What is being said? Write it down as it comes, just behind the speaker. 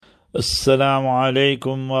Assalamu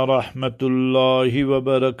alaikum wa rahmatullahi wa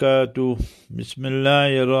barakatuh.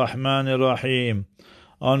 Bismillahir Rahmanir Rahim.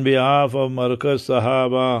 On behalf of Markaz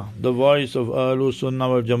Sahaba, the voice of Ahlus Sunnah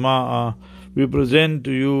wal Jama'ah, we present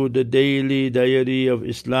to you the daily diary of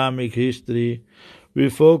Islamic history. We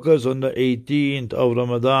focus on the 18th of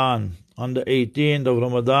Ramadan. On the 18th of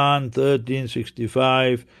Ramadan,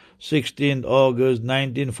 1365, 16th August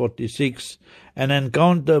 1946, an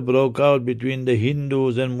encounter broke out between the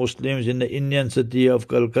Hindus and Muslims in the Indian city of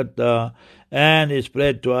Calcutta, and it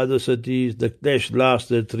spread to other cities. The clash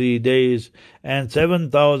lasted 3 days, and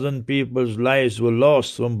 7,000 people's lives were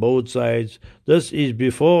lost from both sides. This is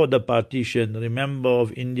before the partition, remember,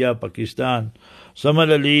 of India-Pakistan.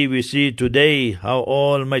 Similarly, we see today how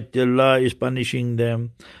Almighty Allah is punishing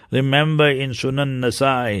them. Remember in Sunan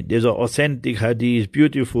Nasai, there's an authentic hadith,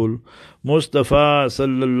 beautiful. Mustafa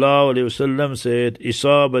sallallahu alayhi wasallam said,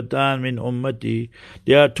 Isabatan min ummati.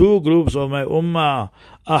 There are two groups of my ummah.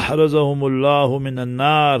 Ahrazahumullahu min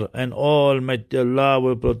an-nar, and Almighty Allah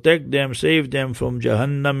will protect them, save them from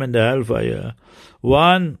Jahannam and the hellfire.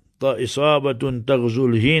 One, Isabatun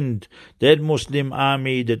Taghzul Hind, that Muslim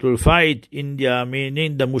army that will fight India,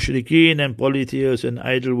 meaning the mushrikeen and polytheists and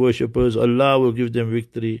idol worshippers. Allah will give them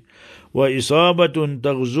victory. Wa Isabatun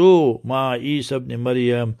Taghzu Ma Isa ibn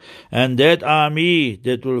Maryam, and that army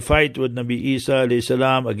that will fight with Nabi Isa alayhi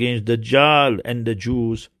salam against Dajjal and the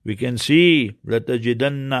Jews. We can see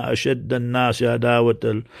لَتَجِدَنَّ أَشَدَّ النَّاسِ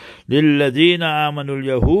عَدَاوَةً لِلَّذِينَ آمَنُوا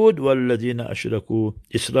الْيَهُودُ وَالَّذِينَ أَشْرَكُوا.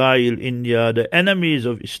 Israel, India, the enemies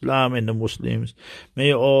of Islam and the Muslims.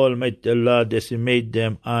 May Almighty Allah decimate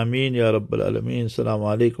them. Ameen Ya Rabbal Alameen. Assalamu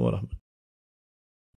alaikum wa rahmatullahi.